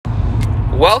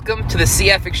Welcome to the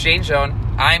CF Exchange Zone.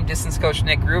 I'm distance coach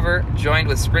Nick Groover, joined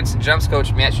with sprints and jumps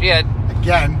coach Matt Sheehan.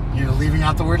 Again, you're leaving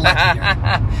out the word lucky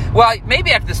here. Well, maybe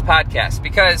after this podcast,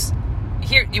 because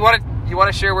here you want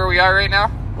to share where we are right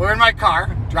now? We're in my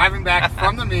car, driving back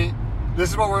from the meet.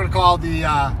 This is what we're going to call the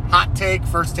Hot Take,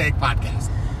 First Take podcast.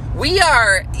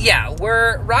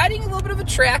 We're riding a little bit of a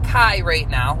track high right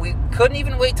now. We couldn't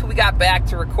even wait till we got back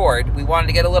to record. We wanted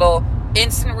to get a little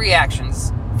instant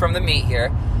reactions from the meet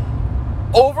here.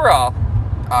 Overall,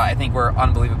 I think we're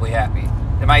unbelievably happy.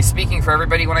 Am I speaking for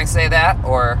everybody when I say that,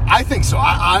 or? I think so.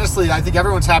 Honestly, I think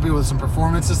everyone's happy with some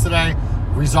performances today,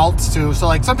 results too.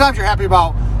 So, sometimes you're happy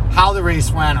about how the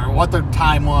race went or what the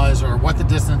time was or what the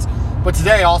distance. But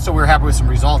today, also, we're happy with some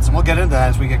results, and we'll get into that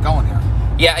as we get going here.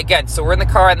 Yeah, again, so we're in the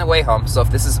car on the way home. So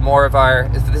if this is one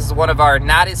of our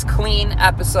not as clean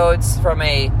episodes from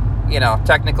a,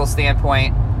 technical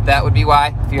standpoint, that would be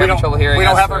why. If you're having trouble hearing us. We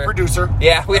don't have a producer.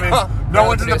 Yeah, no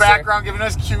one's in the background giving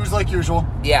us cues like usual.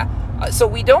 Yeah. So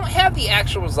we don't have the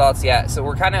actual results yet. So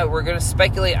we're going to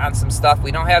speculate on some stuff.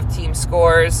 We don't have team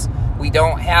scores. We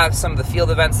don't have some of the field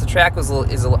events. The track is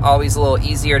always a little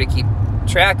easier to keep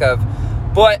track of.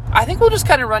 But I think we'll just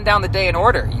kind of run down the day in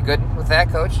order. You good with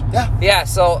that, Coach? Yeah. Yeah,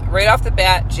 so right off the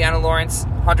bat, Gianna Lawrence,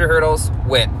 100 hurdles,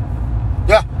 win.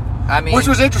 Yeah. Which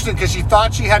was interesting because she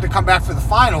thought she had to come back for the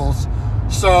finals.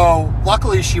 So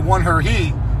luckily she won her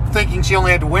heat, thinking she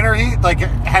only had to win her heat,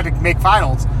 had to make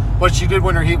finals. But she did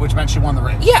win her heat, which meant she won the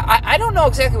race. Yeah, I don't know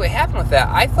exactly what happened with that.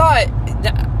 I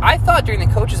thought during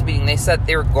the coaches meeting they said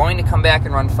they were going to come back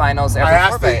and run finals every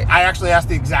Forbay. I actually asked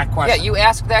the exact question. Yeah, you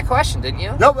asked that question, didn't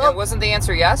you? Nope. And wasn't the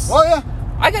answer yes? Well, yeah.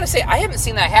 I gotta say, I haven't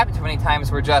seen that happen too many times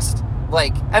where just,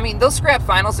 they'll scrap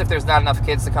finals if there's not enough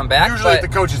kids to come back. Usually at the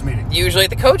coaches meeting. Usually at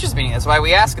the coaches meeting. That's why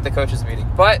we ask at the coaches meeting.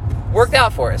 But worked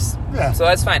out for us. Yeah. So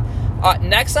that's fine.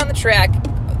 Next on the track,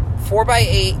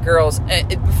 4x8 girls.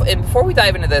 And before we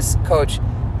dive into this, Coach,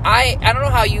 I don't know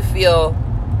how you feel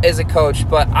as a coach,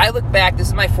 but I look back. This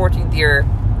is my 14th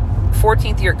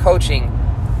year coaching.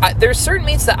 There's certain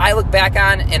meets that I look back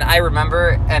on and I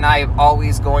remember, and I'm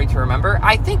always going to remember.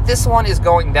 I think this one is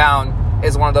going down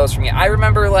as one of those for me. I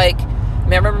remember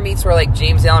meets where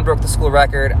James Allen broke the school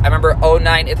record. I remember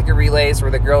 09 Ithaca relays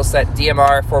where the girls set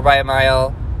DMR 4x a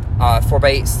mile,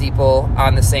 4x8 steeple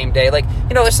on the same day.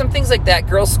 There's some things like that.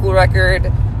 Girls school record.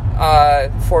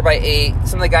 4x8,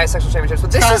 some of the guys' sectional championships.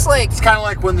 But this is it's kind of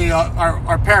like when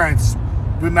our parents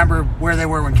remember where they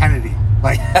were when Kennedy. You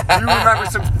remember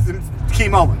some key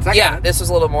moments. This was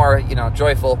a little more,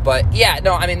 joyful. But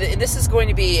this is going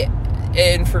to be,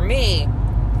 and for me,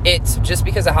 it's just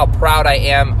because of how proud I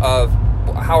am of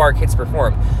how our kids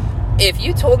performed. If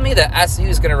you told me that SU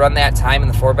is going to run that time in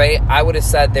the 4x8, I would have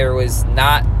said there was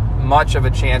not much of a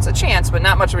chance, but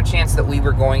not much of a chance that we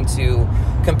were going to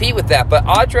compete with that. But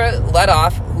Audra led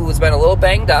off, who has been a little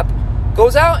banged up,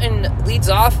 goes out and leads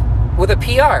off with a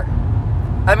PR.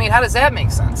 How does that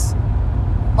make sense?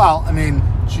 Well,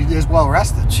 she is well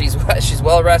rested. She's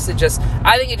well rested.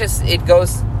 I think it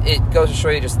goes to show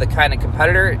you just the kind of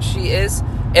competitor she is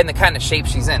and the kind of shape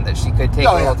she's in, that she could take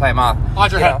a little time off.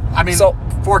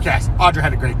 Forecast. Audra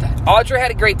had a great day. Audra had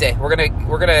a great day. We're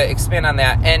gonna expand on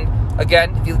that. And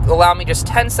again, if you allow me just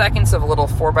 10 seconds of a little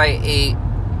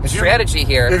 4x8 strategy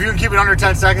here. If you can keep it under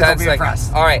 10 seconds, I'll be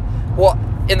impressed. All right. Well,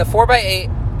 in the 4x8,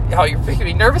 you're making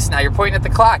me nervous now. You're pointing at the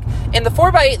clock. In the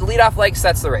 4x8, the leadoff leg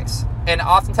sets the race. And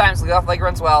oftentimes, leadoff leg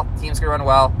runs well. Teams can run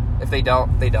well. If they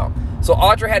don't, they don't. So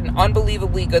Audra had an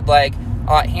unbelievably good leg.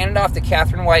 Handed off to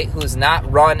Catherine White, who has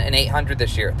not run an 800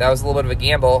 this year. That was a little bit of a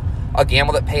gamble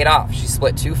that paid off. She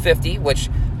split 250, which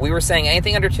we were saying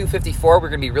anything under 254 we're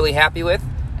going to be really happy with.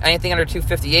 Anything under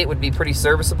 258 would be pretty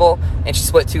serviceable, and she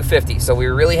split 250. So we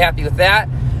were really happy with that.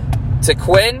 To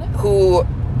Quinn, who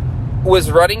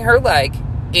was running her leg,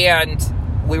 and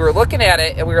we were looking at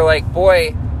it, and we were like,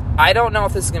 boy, I don't know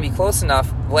if this is going to be close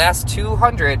enough. The last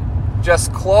 200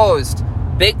 just closed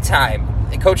big time.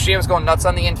 And Coach Jam was going nuts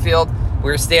on the infield. We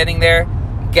were standing there,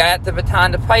 got the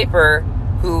baton to Piper,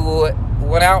 who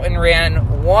went out and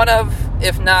ran one of,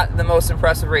 if not the most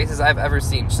impressive races I've ever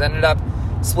seen. She ended up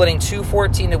splitting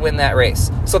 2:14 to win that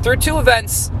race. So through two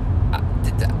events,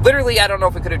 literally, I don't know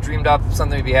if we could have dreamed up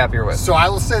something to be happier with. So I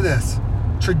will say this.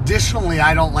 Traditionally,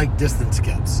 I don't like distance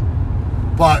kids.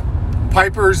 But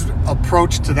Piper's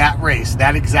approach to that race,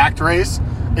 that exact race,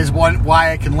 is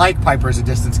why I can like Piper as a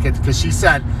distance kid, because she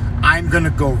said, I'm going to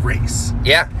go race.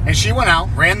 Yeah. And she went out,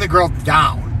 ran the girl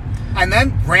down, and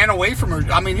then ran away from her.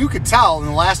 You could tell in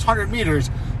the last 100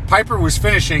 meters, Piper was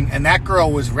finishing, and that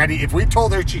girl was ready. If we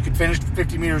told her she could finish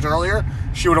 50 meters earlier,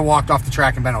 she would have walked off the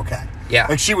track and been okay. Yeah.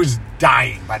 Like, she was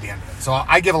dying by the end of it. So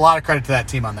I give a lot of credit to that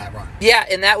team on that run. Yeah,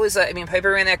 and that was,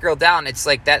 Piper ran that girl down. It's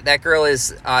like that girl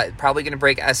is probably going to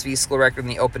break SV's school record in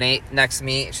the Open 8 next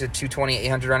meet. She's a 2:20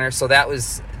 800 runner. So that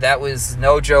was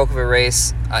no joke of a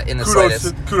race in the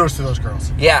slightest. Kudos to those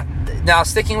girls. Yeah. Now,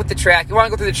 sticking with the track, you want to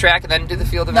go through the track and then do the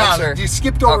field events? No, you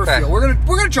skipped over field. We're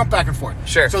gonna jump back and forth.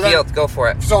 Sure, so field, go for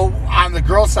it. So on the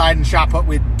girls' side in shot put,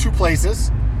 we had 2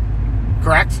 places,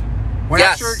 correct? We're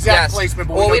not sure exact placement,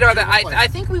 but we don't. I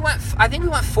think we went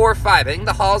 4-5. I think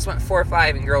the Halls went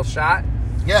 4-5 in girls' shot.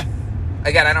 Yeah.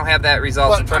 Again, I don't have that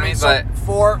result in front of me, but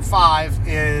 4-5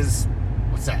 is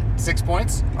what's that? 6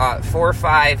 points.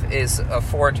 4-5 is a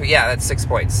 4 and 2. Yeah, that's 6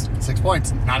 points. 6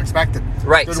 points, not expected.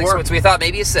 Right, Good 6 work. Points. We thought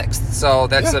maybe a 6th, so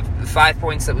that's 5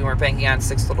 points that we weren't banking on.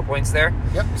 6 total points there.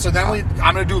 Yep. So then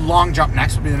I'm going to do long jump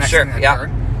next. Will be the next thing that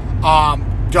occurred.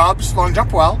 Dubs long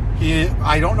jump well.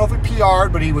 I don't know if it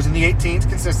PR'd, but he was in the 18s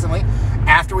consistently.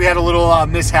 After we had a little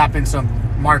mishap in some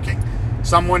marking,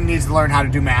 someone needs to learn how to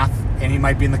do math, and he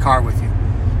might be in the car with you.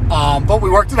 But we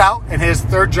worked it out. In his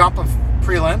third jump of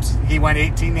prelims, he went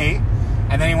 18.8,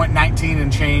 and then he went 19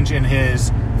 and change in his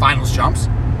finals jumps.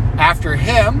 After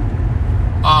him,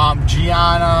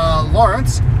 Gianna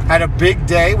Lawrence had a big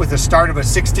day with the start of a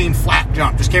 16 flat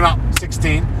jump. Just came out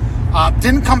 16.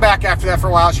 Didn't come back after that for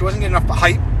a while. She wasn't getting enough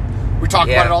height. We talk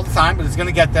about it all the time, but it's going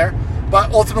to get there.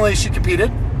 But ultimately, she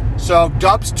competed. So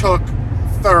Dubs took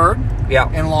third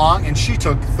in long, and she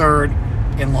took third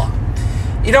in long.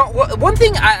 You know, one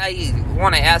thing I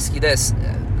want to ask you this,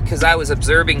 because I was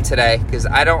observing today, because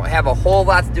I don't have a whole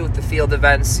lot to do with the field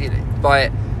events,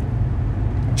 but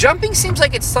jumping seems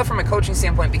like it's tough from a coaching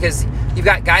standpoint because you've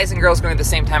got guys and girls going at the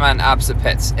same time on opposite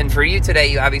pits. And for you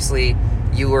today,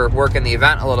 you were working the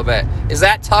event a little bit. Is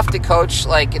that tough to coach,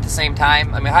 like, at the same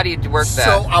time? I mean, how do you work that?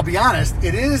 So, I'll be honest,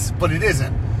 it is, but it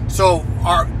isn't. So,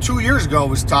 2 years ago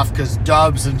was tough because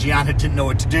Dubs and Gianna didn't know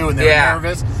what to do, and they were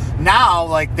nervous. Now,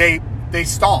 like, they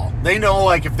stall. They know,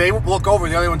 like, if they look over,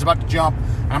 the other one's about to jump,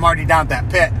 and I'm already down at that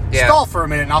pit, stall for a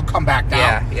minute, and I'll come back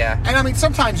down. Yeah. And, I mean,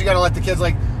 sometimes you got to let the kids,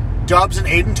 like, Dubs and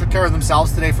Aiden took care of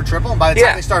themselves today for triple, and by the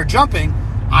time they started jumping,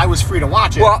 I was free to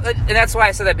watch it. Well, and that's why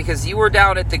I said that, because you were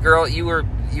down at the girl, you were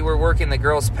working the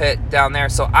girls' pit down there,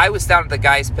 so I was down at the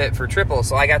guys' pit for triple,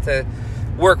 so I got to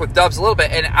work with Dubs a little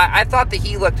bit, and I thought that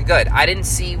he looked good. I didn't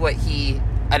see what he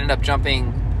ended up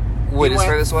jumping, what his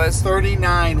furthest was.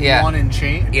 39.1 and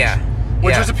change. Yeah.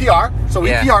 Which was a PR, so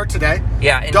he PR'd today.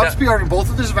 Yeah. And Dubs PR'd in both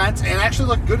of his events, and actually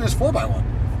looked good in his 4x1.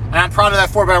 And I'm proud of that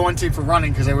 4x1 team for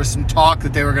running, because there was some talk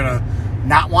that they were going to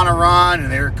not want to run,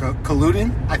 and they were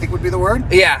colluding, I think would be the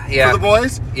word. Yeah. For the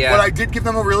boys. Yeah. But I did give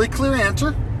them a really clear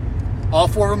answer. All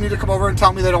 4 of them need to come over and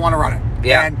tell me they don't want to run it.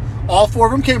 Yeah. And all 4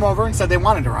 of them came over and said they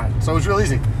wanted to run it. So it was real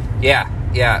easy. Yeah.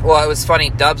 Well, it was funny.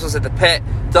 Dubs was at the pit.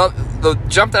 The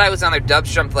jump that I was on there,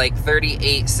 Dubs jumped like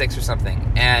 38.6 or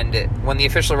something. And when the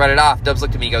official read it off, Dubs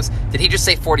looked at me and goes, "Did he just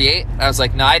say 48?" And I was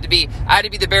like, "No, I had to be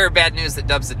the bearer of bad news that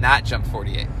Dubs did not jump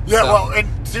 48." Yeah, well, and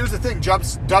here's the thing.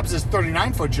 Dubs'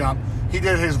 39-foot jump, he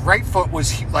did his right foot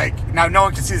was like, now no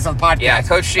one can see this on the podcast. Yeah,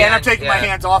 Coach Sheehan. And I'm taking my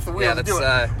hands off the wheel to do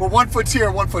it. But 1 foot's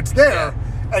here, 1 foot's there. Yeah.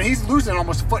 And he's losing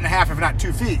almost 1.5 feet, if not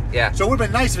 2 feet. Yeah. So it would have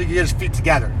been nice if he could get his feet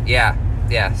together. Yeah.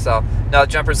 So, no,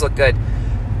 jumpers look good.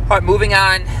 All right, moving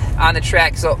on the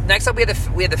track. So, next up we had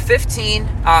the 15.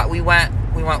 We went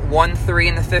 1-3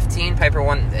 in the 15. Piper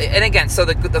won. And again, so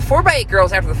the 4x8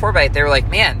 girls after the 4x8, they were like,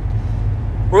 "Man,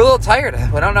 we're a little tired.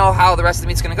 We don't know how the rest of the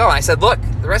meet's going to go." And I said, "Look,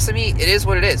 the rest of the meet, it is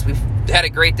what it is. We've had a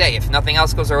great day. If nothing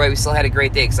else goes our way, we still had a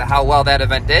great day because of how well that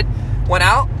event did." Went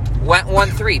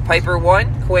 1-3. Piper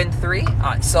won, Quinn 3.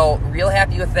 So real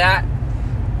happy with that.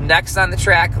 Next on the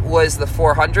track was the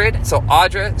 400. So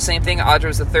Audra, same thing. Audra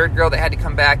was the third girl that had to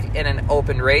come back in an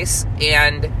open race.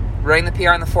 And running the PR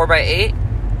on the 4x8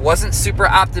 wasn't super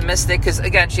optimistic because,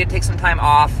 again, she had to take some time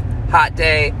off. Hot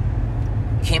day.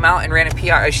 Came out and ran a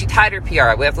PR. She tied her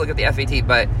PR. We have to look at the FAT,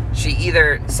 but she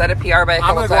either set a PR by a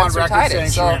couple times or tied it.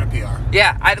 So, she ran a PR.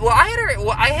 Yeah. I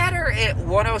had her at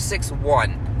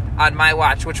 106.1 on my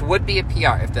watch, which would be a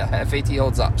PR if the FAT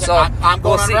holds up. Yeah, so I'm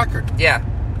going on record. Yeah.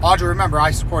 Audra, remember,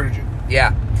 I supported you.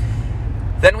 Yeah.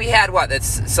 Then we had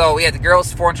so we had the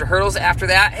girls 400 hurdles after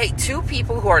that. Hey, 2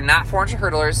 people who are not 400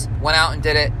 hurdlers went out and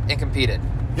did it and competed.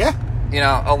 Yeah.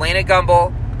 Elena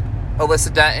Gumbel,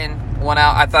 Alyssa Denton went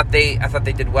out. I thought they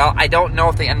did well. I don't know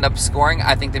if they ended up scoring.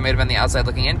 I think they may have been the outside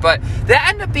looking in, but that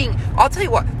ended up being, I'll tell you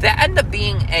what,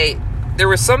 there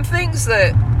were some things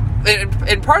that,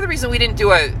 and part of the reason we didn't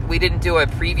do a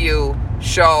preview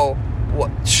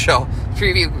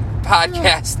preview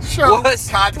podcast. Show,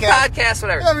 podcast,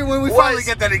 whatever. I mean, when we finally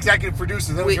get that executive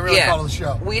producer, then we can really call it the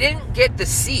show. We didn't get the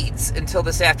seeds until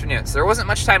this afternoon, so there wasn't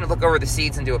much time to look over the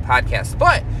seeds and do a podcast.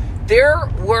 But there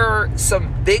were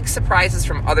some big surprises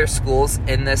from other schools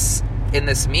in this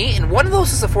meet, and one of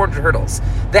those is the 400 hurdles.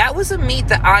 That was a meet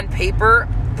that on paper,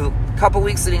 the couple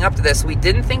weeks leading up to this, we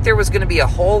didn't think there was going to be a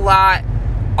whole lot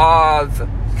of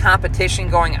competition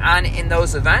going on in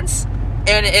those events,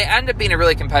 and it ended up being a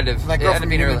really competitive. That girl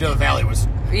from Unionville Valley was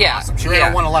awesome. She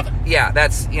ran a 111. Yeah,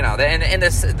 that's and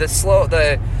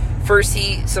the first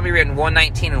heat, somebody ran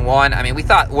 119-1. I mean, we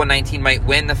thought 119 might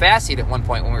win the fast heat at one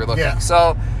point when we were looking. Yeah.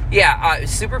 So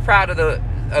super proud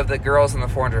of the girls in the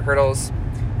 400 hurdles.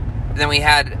 Then we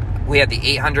had the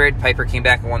 800. Piper came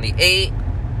back and won the 8.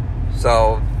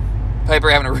 So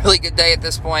Piper having a really good day at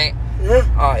this point.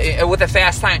 With a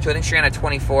fast time too. I think she ran a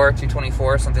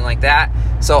 224, something like that.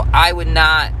 So I would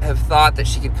not have thought that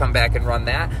she could come back and run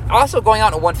that. Also going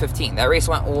out at 115. That race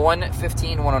went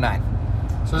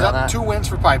 115-109. So is that 2 wins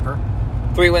for Piper?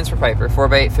 3 wins for Piper.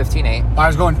 4x8, 15-8. I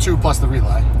was going 2 plus the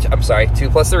relay. I'm sorry, 2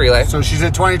 plus the relay. So she's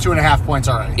at 22.5 points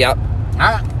already. Yep. All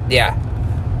right. Yeah.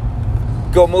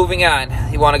 Moving on.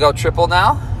 You want to go triple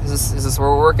now? Is this where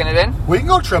we're working it in? We can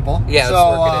go triple. Yeah, so,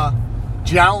 let's work it in.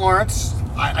 Gianna Lawrence,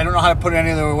 I don't know how to put it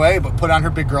any other way, but put on her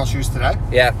big girl shoes today.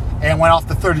 Yeah. And went off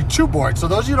the 32 board. So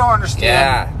those of you who don't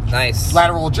understand nice.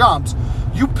 lateral jumps,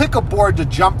 you pick a board to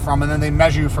jump from, and then they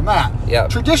measure you from that. Yeah.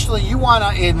 Traditionally, you want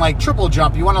to, in like triple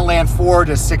jump, you want to land 4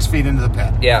 to 6 feet into the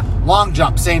pit. Yeah. Long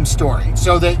jump, same story.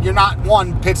 So that you're not,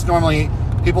 one, pits normally,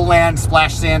 people land,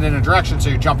 splash sand in a direction, so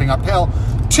you're jumping uphill.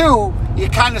 2, you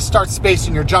kind of start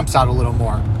spacing your jumps out a little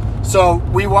more. So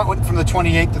we went from the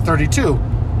 28 to 32.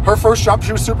 Her first jump,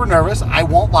 she was super nervous. I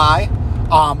won't lie.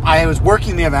 I was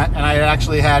working the event, and I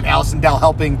actually had Allison Dell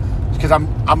helping because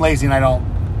I'm lazy and I don't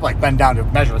bend down to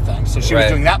measure things. So she was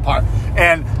doing that part.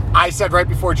 And I said right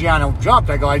before Gianna jumped,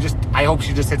 I go, I hope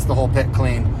she just hits the whole pit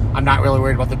clean. I'm not really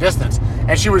worried about the distance.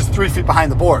 And she was 3 feet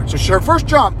behind the board. So her first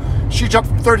jump, she jumped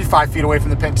from 35 feet away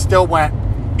from the pit and still went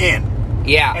in.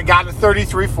 Yeah. And got a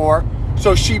 33.4.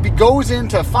 So she goes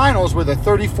into finals with a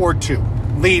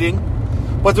 34.2, leading.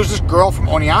 But there's this girl from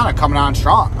Oneonta coming on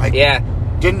strong.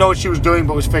 Didn't know what she was doing,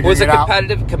 but was figuring it out. It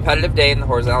was a competitive day in the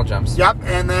horizontal jumps. Yep.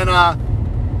 And then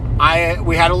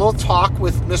we had a little talk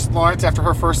with Miss Lawrence after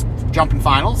her first jump in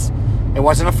finals. It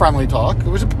wasn't a friendly talk. It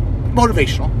was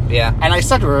motivational. Yeah. And I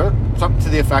said to her something to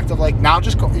the effect of now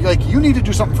just go. You need to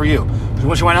do something for you. Because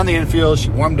when she went on the infield, she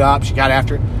warmed up. She got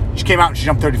after it. She came out and she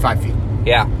jumped 35 feet.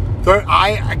 Yeah. So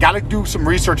I got to do some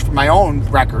research for my own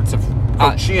records of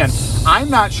Coach Sheehan. I'm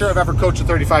not sure I've ever coached a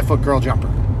 35-foot girl jumper.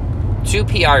 2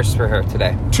 PRs for her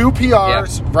today. 2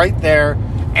 PRs right there,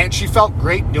 and she felt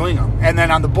great doing them. And then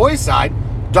on the boys' side,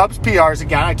 Dub's PRs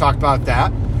again. I talked about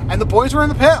that, and the boys were in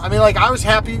the pit. I mean, I was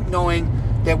happy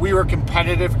knowing that we were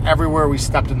competitive everywhere we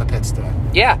stepped in the pits today.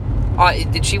 Yeah.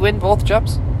 Did she win both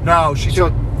jumps? No, she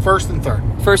took first and third.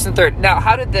 First and third. Now,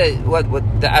 how did the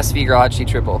SV girl, how'd she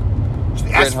triple?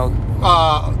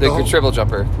 The triple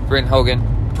jumper. Bryn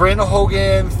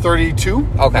Hogan, 32.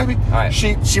 Okay, maybe. All right.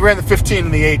 She ran the 15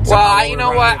 and the 8. Well, you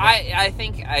know what? I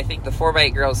think the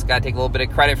 4x8 girls got to take a little bit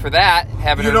of credit for that,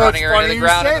 having her running her into the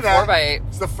ground in the 4x8.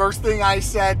 It's the first thing I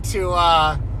said to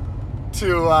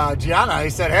Gianna. I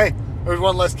said, "Hey, there's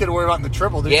one less kid to worry about in the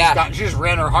triple." She just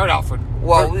ran her heart out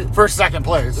for second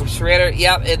place. She ran her,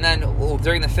 and then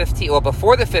during the 15,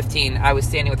 before the 15, I was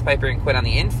standing with Piper and Quinn on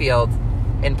the infield.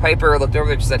 And Piper looked over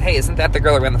there and she said, "Hey, isn't that the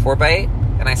girl that ran the 4x8?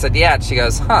 And I said, "Yeah." And she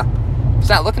goes, "Huh, she's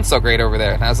not looking so great over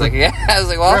there." And I was like, "Yeah." I was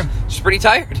like, "Well, she's pretty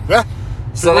tired." Yeah.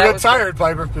 So people get tired,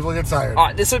 Piper. People get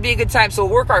tired. This would be a good time. So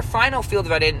we'll work our final field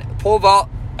event in. Pole vault,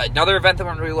 another event that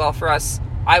went really well for us.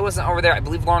 I wasn't over there. I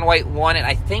believe Lauren White won, and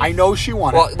I know she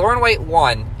won. Well, Lauren White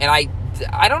won, and I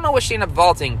don't know what she ended up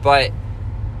vaulting, but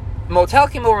Motel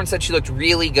came over and said she looked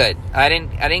really good. I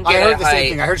didn't get it. I heard the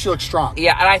same thing. I heard she looked strong.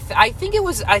 Yeah, and I think it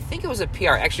was a PR.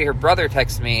 Actually, her brother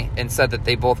texted me and said that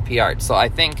they both PR'd. So I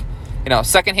think,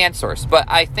 secondhand source. But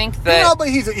I think that but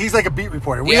he's like a beat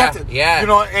reporter. We have to,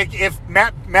 if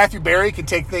Matthew Berry can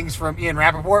take things from Ian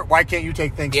Rappaport, why can't you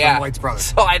take things from White's brother?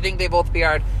 So I think they both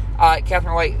PR'd.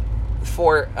 Catherine White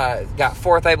got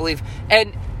fourth, I believe.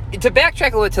 And to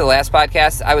backtrack a little bit to the last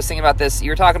podcast, I was thinking about this. You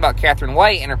were talking about Catherine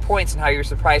White and her points and how you were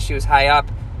surprised she was as high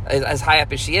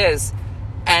up as she is.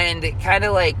 And kind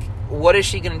of what is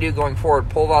she going to do going forward?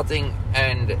 Pole vaulting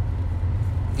and,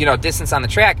 distance on the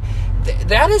track.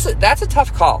 That's a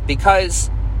tough call because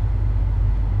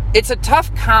it's a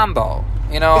tough combo.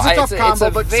 You know, It's a tough combo, it's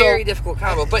a but very difficult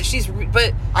combo. But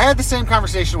I had the same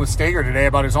conversation with Steger today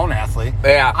about his own athlete.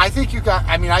 Yeah. I think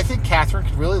I think Catherine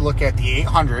could really look at the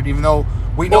 800, even though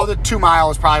we know that 2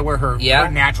 mile is probably where her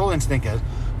natural instinct is.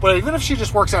 But even if she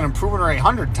just works on improving her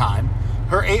 800 time,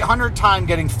 her 800 time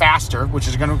getting faster, which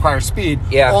is going to require speed,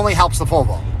 only helps the pole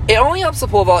vault. It only helps the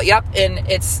pole vault, yep. And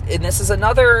this is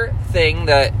another thing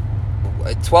that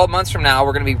 12 months from now,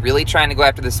 we're going to be really trying to go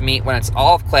after this meet when it's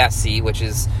all of Class C, which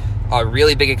is a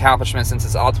really big accomplishment since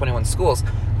it's all 21 schools.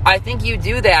 I think you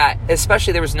do that,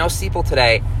 especially there was no steeple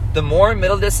today. The more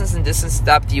middle distance and distance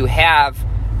depth you have,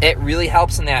 it really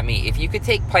helps in that meet. If you could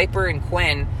take Piper and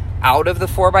Quinn out of the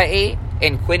 4x8,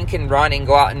 and Quinn can run and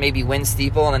go out and maybe win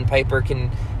steeple, and then Piper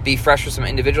can be fresh for some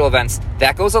individual events,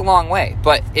 that goes a long way.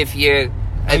 But if you're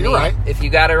right. If you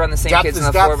got to run the same kids in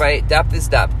the 4x8, depth is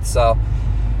depth. So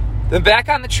then back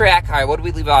on the track. All right, what did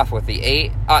we leave off with?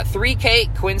 The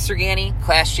 3K, Quinn Sergani,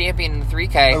 class champion in the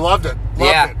 3K. I loved it.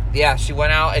 Yeah, she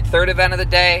went out at third event of the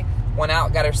day, went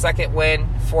out, got her second win,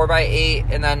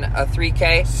 4x8, and then a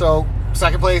 3K. So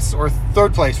second place or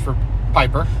third place for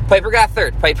Piper. Piper got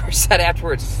third. Piper said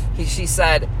afterwards, she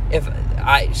said,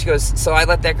 she goes, so I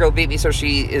let that girl beat me so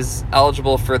she is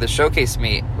eligible for the showcase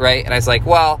meet, right? And I was like,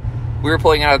 well, we were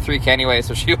pulling out of 3K anyway,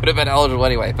 so she would have been eligible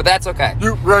anyway. But that's okay.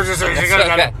 Well, that's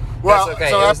okay.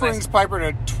 So that brings Piper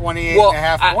to 28 and a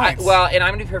half points. And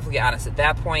I'm going to be perfectly honest. At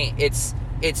that point, it's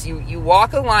you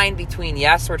walk a line between,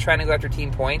 yes, we're trying to go after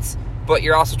team points, but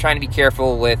you're also trying to be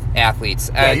careful with athletes.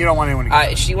 Yeah, you don't want anyone to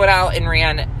get She went out and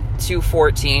ran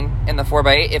 2:14 in the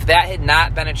 4x8. If that had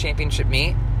not been a championship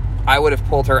meet, I would have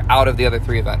pulled her out of the other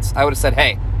 3 events. I would have said,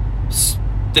 hey,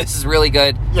 this is really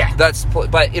good. Yeah. But,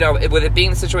 with it being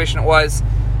the situation it was,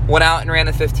 went out and ran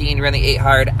the 15, ran the 8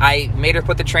 hard. I made her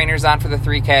put the trainers on for the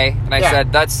 3K, and I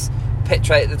said, let's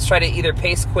try to either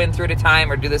pace Quinn through at a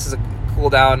time or do this as a cool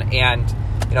down, and,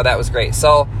 that was great.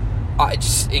 So,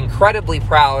 just incredibly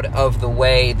proud of the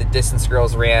way the distance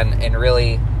girls ran, and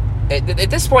really, at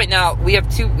this point now, we have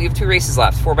two races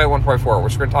left, 4x1.4,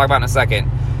 which we're going to talk about in a second.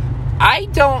 I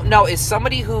don't know, as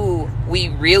somebody who we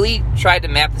really tried to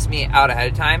map this meet out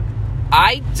ahead of time,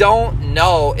 I don't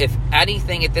know if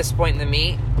anything at this point in the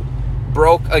meet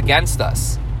broke against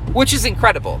us, which is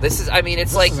incredible.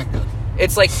 It's like,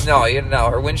 no,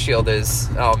 her windshield is,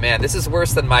 oh man, this is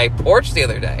worse than my porch the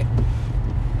other day.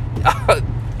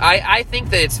 I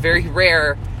think that it's very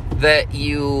rare that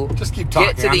you just keep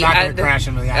talking. Get to the I'm not end. Going to crash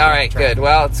into the all right, good.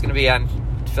 Well, it's going to be on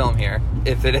film here.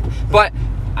 But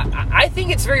I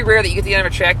think it's very rare that you get to the end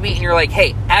of a track meet and you're like,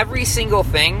 hey, every single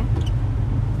thing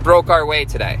broke our way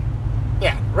today.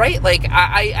 Yeah. Right? Like,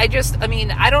 I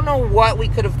don't know what we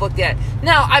could have looked at.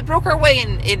 Now, I broke our way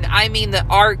in I mean,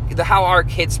 how our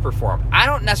kids performed. I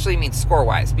don't necessarily mean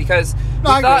score-wise, because we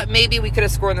thought maybe we could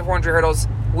have scored in the 400 hurdles.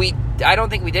 I don't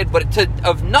think we did, but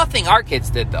of nothing our kids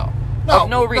did, though. Of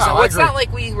no reason. No, well, it's not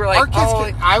like we were like,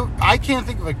 I can't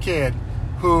think of a kid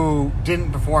who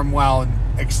didn't perform well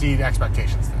and exceed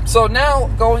expectations there. So now,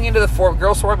 going into the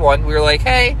girls 4x1, we were like,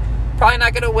 hey, probably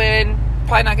not going to win.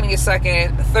 Probably not going to get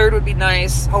second. Third would be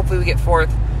nice. Hopefully we get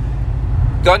fourth.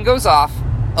 Gun goes off.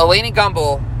 Elena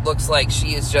Gumbel looks like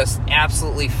she is just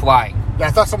absolutely flying. Yeah,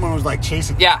 I thought someone was like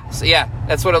chasing her. Yeah,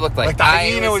 that's what it looked like. Like the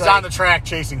hyena was on the track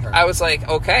chasing her. I was like,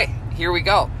 okay, here we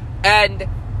go. And it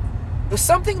was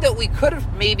something that we could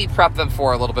have maybe prepped them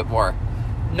for a little bit more.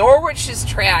 Norwich's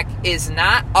track is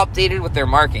not updated with their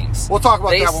markings. We'll talk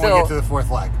about that when we get to the fourth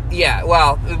leg. Yeah,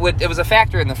 well, it was a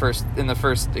factor in the first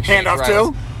exchange. Handoff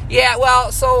too? Yeah,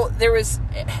 well, so there was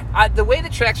the way the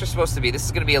tracks are supposed to be. This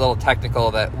is going to be a little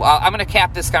technical. I'm going to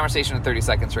cap this conversation in 30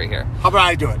 seconds right here. How about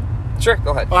I do it? Sure,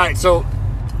 go ahead. All right, so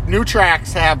new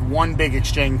tracks have one big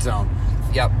exchange zone.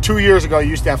 Yep. 2 years ago, you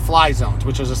used to have fly zones,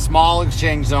 which was a small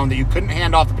exchange zone that you couldn't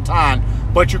hand off the baton,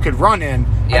 but you could run in,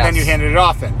 and then you handed it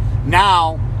off in.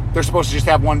 Now, they're supposed to just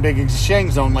have one big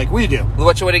exchange zone like we do.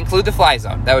 Which would include the fly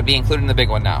zone. That would be included in the big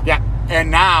one now. Yeah,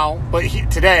 and now,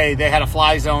 today, they had a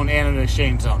fly zone and an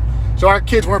exchange zone. So our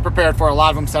kids weren't prepared for it. A lot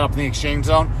of them set up in the exchange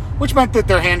zone, which meant that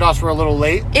their handoffs were a little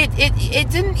late. It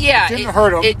didn't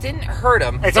hurt them. It didn't hurt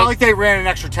them. It's not like they ran an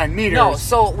extra 10 meters. No,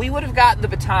 so we would have gotten the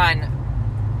baton.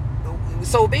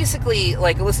 So basically,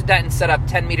 like, Alyssa Denton set up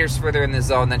 10 meters further in the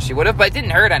zone than she would have, but it didn't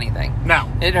hurt anything. No.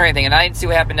 It didn't hurt anything, and I didn't see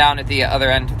what happened down at the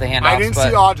other end with the handoffs. I didn't see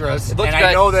Audra's, and good.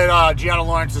 I know that Gianna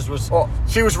Lawrence's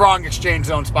she was wrong exchange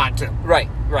zone spot, too. Right.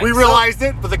 We realized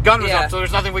it, but the gun was up, so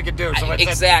there's nothing we could do. So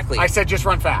exactly. I said just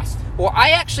run fast. Well, I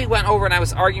actually went over and I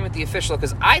was arguing with the official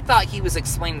because I thought he was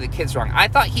explaining to the kids wrong. I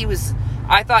thought he was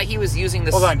using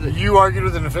this. Hold on, you argued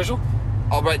with an official?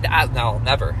 Oh, but no,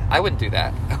 never. I wouldn't do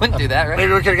that. I wouldn't do that, right?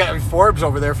 Maybe we could have got Forbes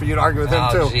over there for you to argue with him,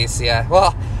 too. Oh, jeez, yeah.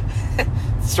 Well,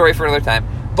 story for another time.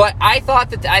 But I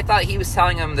thought he was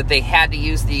telling them that they had to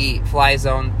use the fly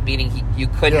zone, meaning you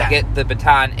couldn't get the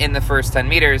baton in the first 10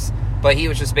 meters. But he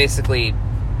was just basically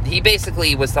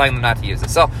was telling them not to use it.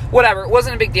 So whatever, it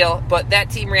wasn't a big deal. But that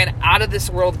team ran out of this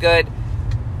world good.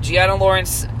 Gianna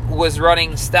Lawrence was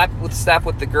running step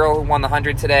with the girl who won the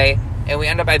 100 today, and we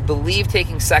ended up, I believe,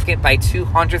 taking second by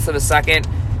 0.02 of a second.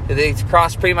 They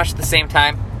crossed pretty much at the same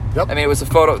time. Yep. I mean, it was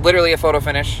literally a photo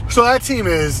finish. So that team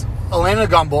is Elena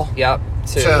Gumbel. Yep.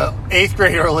 To 8th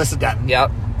grader Alyssa Denton.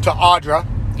 Yep. To Audra.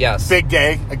 Yes. Big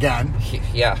day again.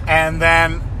 Yeah. And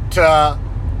then to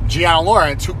Gianna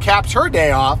Lawrence, who capped her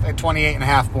day off at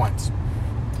 28.5 points.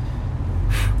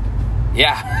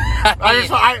 Yeah.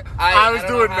 I was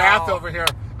doing math over here.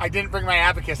 I didn't bring my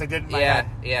abacus. I did it in my head.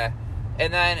 Yeah.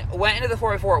 And then went into the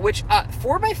 4x4, which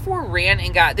 4x4 ran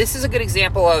and got... This is a good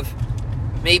example of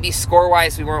maybe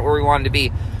score-wise we weren't where we wanted to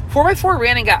be. 4x4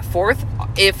 ran and got 4th.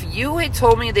 If you had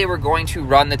told me they were going to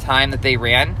run the time that they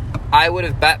ran, I would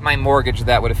have bet my mortgage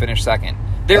that would have finished second.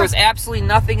 There was absolutely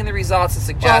nothing in the results to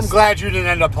suggest... Well, I'm glad you didn't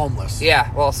end up homeless.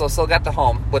 Yeah, well, so still got the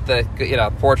home with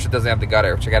the porch that doesn't have the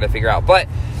gutter, which I got to figure out. But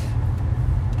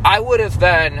I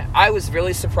was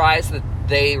really surprised that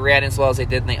they ran as well as they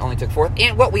did, and they only took 4th.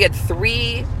 And we had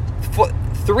three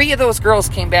of those girls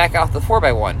came back off the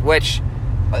 4x1, which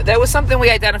that was something we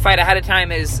identified ahead of time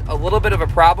as a little bit of a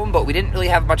problem, but we didn't really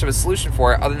have much of a solution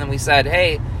for it, other than we said,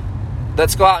 hey,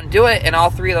 let's go out and do it. And all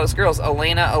three of those girls,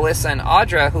 Elena, Alyssa, and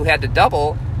Audra, who had to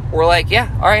double, were like, yeah,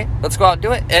 all right, let's go out and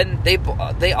do it. And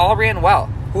they all ran well.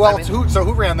 Who else?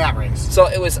 Who ran that race? So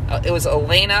it was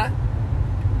Elena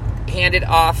handed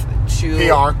off to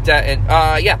PR. Denton.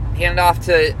 Handed off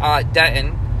to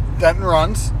Denton. Denton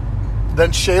runs.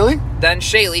 Then Shaylee.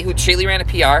 Shaylee ran a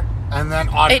PR. And then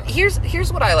Audra. And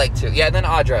here's what I like too. Yeah, and then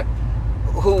Audra,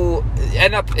 who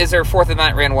ended up is her 4th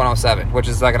event, ran 107, which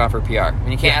is second off her PR.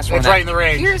 And you can't ask for it's that. right in the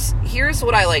range. Here's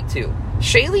what I like too.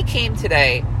 Shaylee came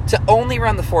today to only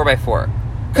run the 4x4.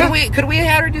 Could we have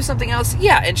had her do something else?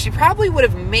 Yeah, and she probably would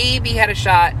have maybe had a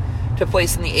shot to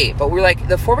place in the 8. But we're like,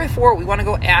 the 4x4, we want to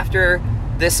go after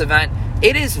this event.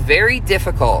 It is very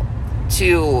difficult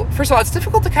to, first of all, it's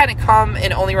difficult to kind of come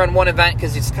and only run one event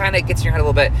because it just kind of gets in your head a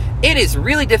little bit. It is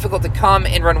really difficult to come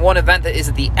and run one event that is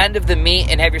at the end of the meet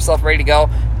and have yourself ready to go,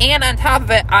 and on top of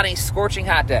it, on a scorching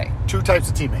hot day. 2 types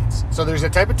of teammates. So there's a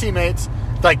type of teammates,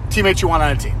 like teammates you want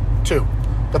on a team. 2,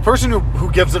 the person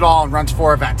who gives it all and runs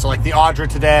 4 events. So like the Audra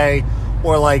today,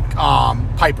 or like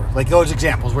Piper, like those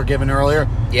examples we're given earlier.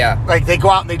 Yeah. Like they go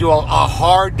out and they do a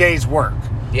hard day's work.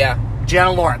 Yeah.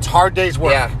 Gianna Lawrence, hard day's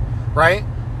work. Yeah. Right?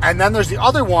 And then there's the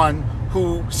other one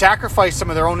who sacrifice some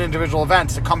of their own individual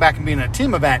events to come back and be in a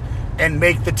team event and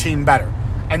make the team better.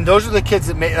 And those are the kids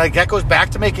that make, like, that goes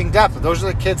back to making depth. Those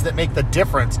are the kids that make the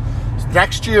difference.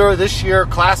 Next year, this year,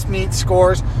 class meet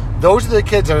scores, those are the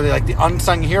kids that are like the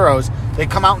unsung heroes. They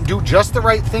come out and do just the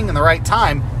right thing in the right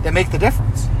time that make the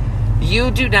difference.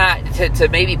 You do not, to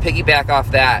maybe piggyback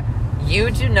off that, you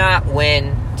do not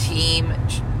win team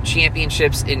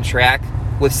championships in track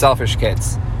with selfish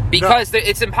kids. Because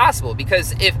it's impossible.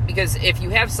 Because if you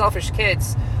have selfish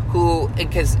kids who,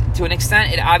 because to an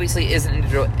extent it obviously is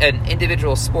an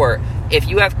individual sport. If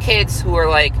you have kids who are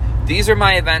like, these are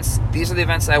my events, these are the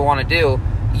events I want to do,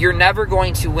 you're never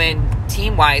going to win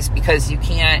team-wise because you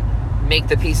can't make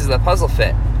the pieces of the puzzle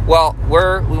fit. Well,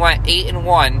 we went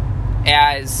 8-1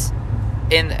 as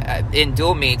in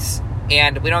dual meets,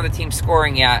 and we don't have the team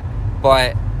scoring yet,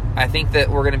 but I think that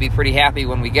we're going to be pretty happy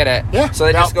when we get it. Yeah. So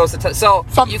it just goes to so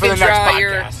you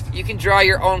can draw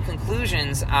your own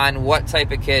conclusions on what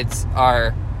type of kids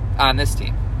are on this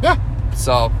team. Yeah.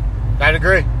 So I'd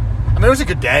agree. I mean, it was a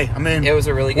good day. I mean, it was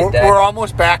a really good day. We're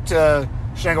almost back to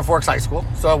Shenango Forks High School,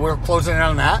 so we're closing in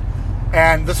on that.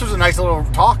 And this was a nice little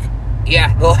talk.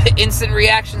 Yeah. Well, instant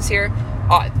reactions here.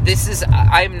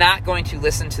 I'm not going to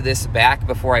listen to this back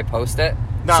before I post it.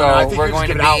 No, I think we're going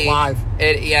to get it out live.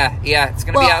 It's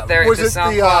going to be out there. If the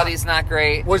sound quality's not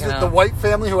great. Was it the White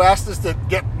family who asked us to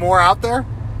get more out there?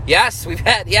 Yes, we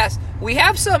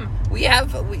have some. We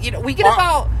get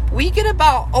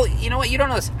about. Oh, you know what? You don't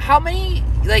know this. How many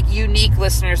unique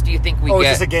listeners do you think we get? Oh, is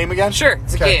this a game again? Sure,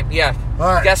 it's a game. Yeah. All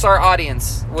right. Guess our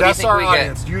audience. What Guess do you think our we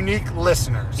audience. get? Unique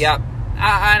listeners. Yep.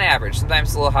 On average,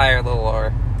 sometimes a little higher, a little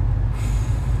lower.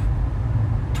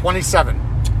 27.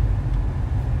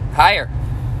 Higher.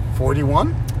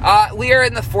 41? We are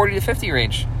in the 40 to 50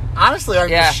 range. Honestly, I'm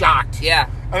just shocked. Yeah.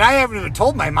 And I haven't even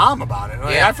told my mom about it.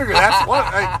 I figured that's what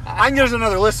I can get us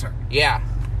another listener. Yeah.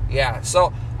 Yeah. So,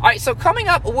 all right. So coming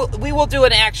up, we will do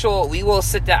we will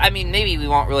sit down. I mean, maybe we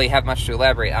won't really have much to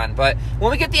elaborate on, but when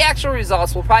we get the actual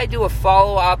results, we'll probably do a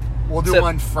follow-up We'll do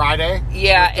one Friday.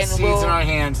 Yeah, with the and seeds in our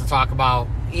hands to talk about.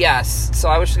 Yes. So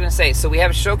I was just going to say, so we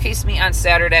have a showcase meet on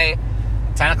Saturday.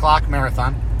 10 o'clock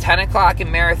marathon. 10 o'clock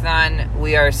in marathon.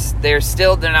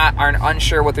 They're not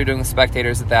unsure what they're doing with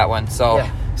spectators at that one. So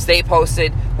stay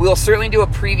posted. We'll certainly do a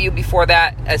preview before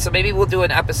that. So maybe we'll do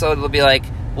an episode. It'll be like,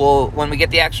 when we get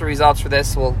the actual results for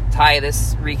this, we'll tie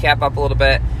this recap up a little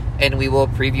bit, and we will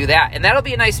preview that. And that'll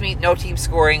be a nice meet, no team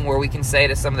scoring, where we can say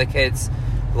to some of the kids,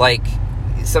 like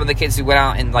some of the kids who went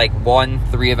out and like won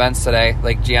 3 events today,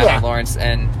 like Gianna and Lawrence,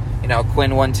 and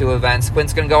Quinn won 2 events.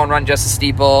 Quinn's going to go and run just a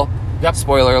steeple. Yep.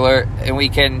 Spoiler alert. And we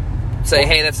can say,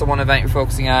 hey, that's the one event you're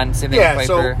focusing on. Same thing with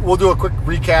Piper. So we'll do a quick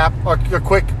recap or a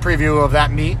quick preview of that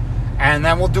meet, and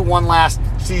then we'll do one last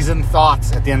season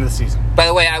thoughts at the end of the season. By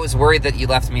the way, I was worried that you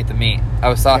left me at the meet. I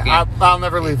was talking. Yeah, I'll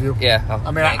never leave you. Yeah.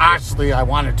 I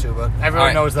wanted to, but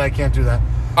everyone knows that I can't do that.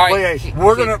 All right.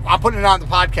 I'm putting it on the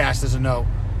podcast as a note.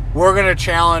 We're gonna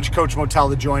challenge Coach Motel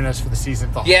to join us for the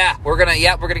season thoughts. Yeah, we're gonna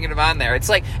get him on there. It's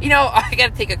like, I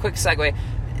gotta take a quick segue.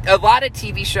 A lot of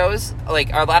TV shows,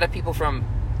 like a lot of people from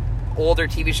older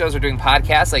TV shows are doing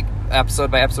podcasts, like episode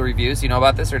by episode reviews. You know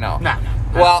about this or no? No.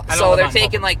 Well, so they're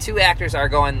taking like 2 actors are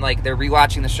going, like they're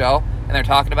rewatching the show and they're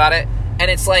talking about it,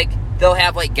 and it's like they'll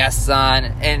have like guests on,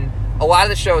 and a lot of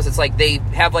the shows it's like they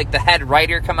have like the head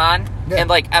writer come on in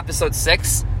like episode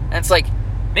 6, and it's like,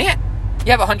 man, you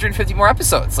have 150 more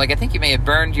episodes. Like I think you may have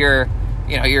burned your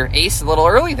ace a little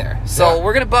early there. So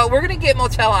we're gonna get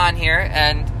Motel on here,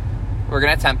 and we're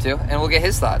gonna attempt to, and we'll get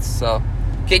his thoughts. So,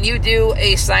 can you do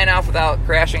a sign off without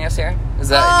crashing us here? Is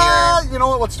that you know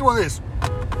what? Let's do one of these.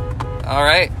 All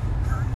right.